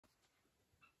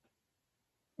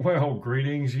Well,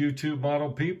 greetings, YouTube model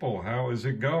people. How is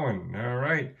it going? All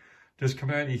right. Just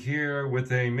come at you here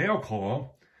with a mail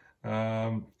call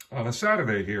on a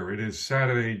Saturday here. It is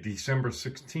Saturday, December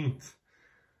 16th,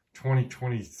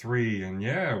 2023. And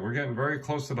yeah, we're getting very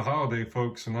close to the holiday,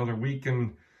 folks. Another week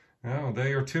and a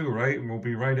day or two, right? And we'll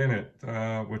be right in it,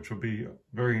 which will be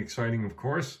very exciting, of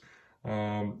course,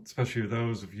 especially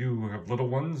those of you who have little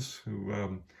ones who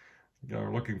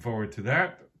are looking forward to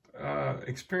that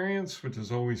experience, which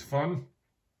is always fun.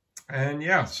 And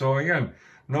yeah, so again,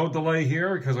 no delay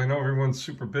here because I know everyone's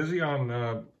super busy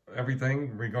on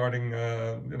everything regarding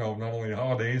not only the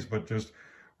holidays but just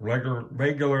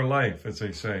regular life, as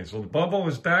they say. So the Bubble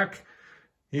is back.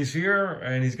 He's here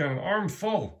and he's got an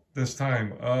armful this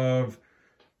time of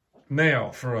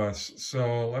mail for us.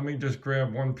 So let me just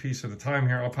grab one piece at a time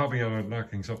here. I'll probably end up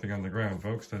knocking something on the ground,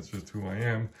 folks. That's just who I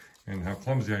am and how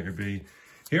clumsy I could be.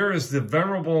 Here is the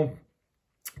venerable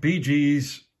Bee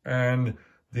Gees and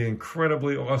the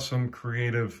incredibly awesome,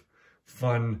 creative,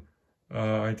 fun.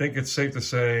 I think it's safe to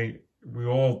say we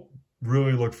all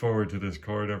really look forward to this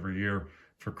card every year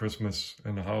for Christmas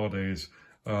and the holidays,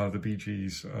 the Bee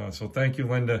Gees. So thank you,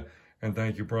 Linda, and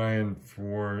thank you, Brian,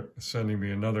 for sending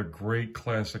me another great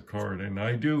classic card. And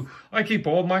I keep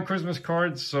all my Christmas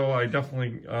cards, so I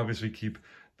definitely, obviously, keep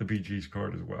the Bee Gees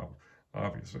card as well,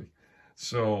 obviously.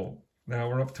 So now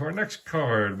we're up to our next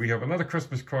card. We have another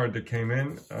Christmas card that came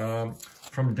in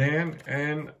from Dan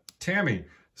and Tammy.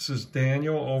 This is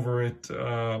Daniel over at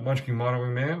Munchkin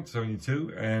Modeling Man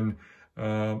 72, and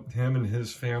him and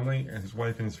his family, and his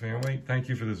wife and his family. Thank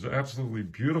you for this absolutely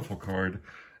beautiful card.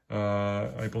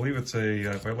 I believe it's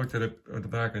if I looked at it at the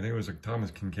back, I think it was a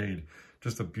Thomas Kinkade.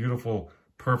 Just a beautiful,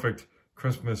 perfect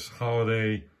Christmas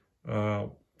holiday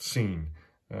scene.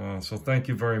 So thank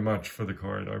you very much for the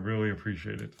card. I really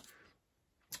appreciate it.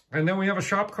 And then we have a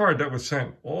shop card that was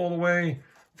sent all the way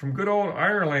from good old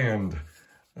Ireland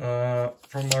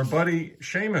from our buddy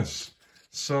Seamus.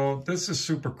 So this is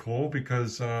super cool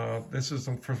because this is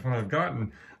the first one I've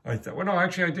gotten. Well, no,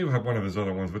 actually I do have one of his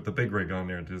other ones with the big rig on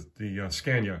there, the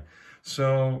Scania.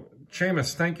 So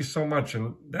Seamus, thank you so much.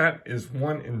 And that is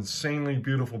one insanely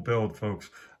beautiful build, folks.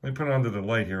 Let me put it under the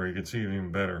light here. You can see it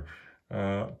even better.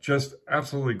 Just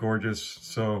absolutely gorgeous.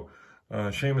 So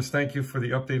Seamus, thank you for the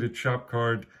updated shop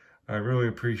card. I really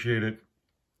appreciate it.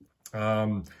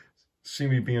 See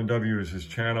Me BMW is his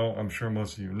channel. I'm sure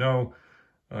most of you know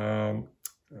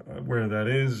where that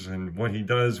is and what he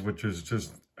does, which is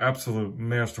just absolute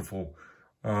masterful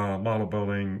model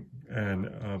building and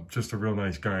just a real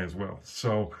nice guy as well.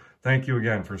 So thank you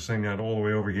again for sending that all the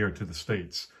way over here to the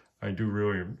States. I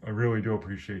really do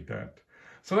appreciate that.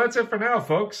 So that's it for now,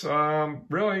 folks.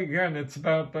 Really, again,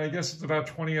 I guess it's about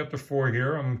 20 after 4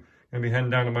 here. I'm going to be heading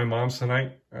down to my mom's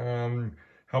tonight,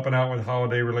 helping out with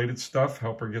holiday-related stuff,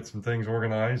 help her get some things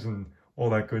organized and all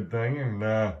that good thing and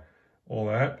all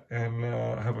that. And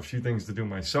I have a few things to do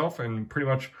myself. And pretty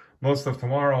much most of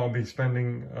tomorrow I'll be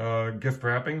spending gift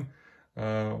wrapping,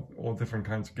 all different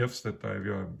kinds of gifts that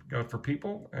I've got for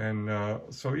people. And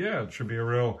so, yeah, it should be a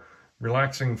real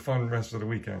relaxing, fun rest of the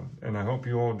weekend. And I hope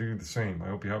you all do the same. I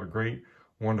hope you have a great,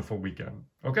 wonderful weekend.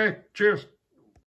 Okay, cheers.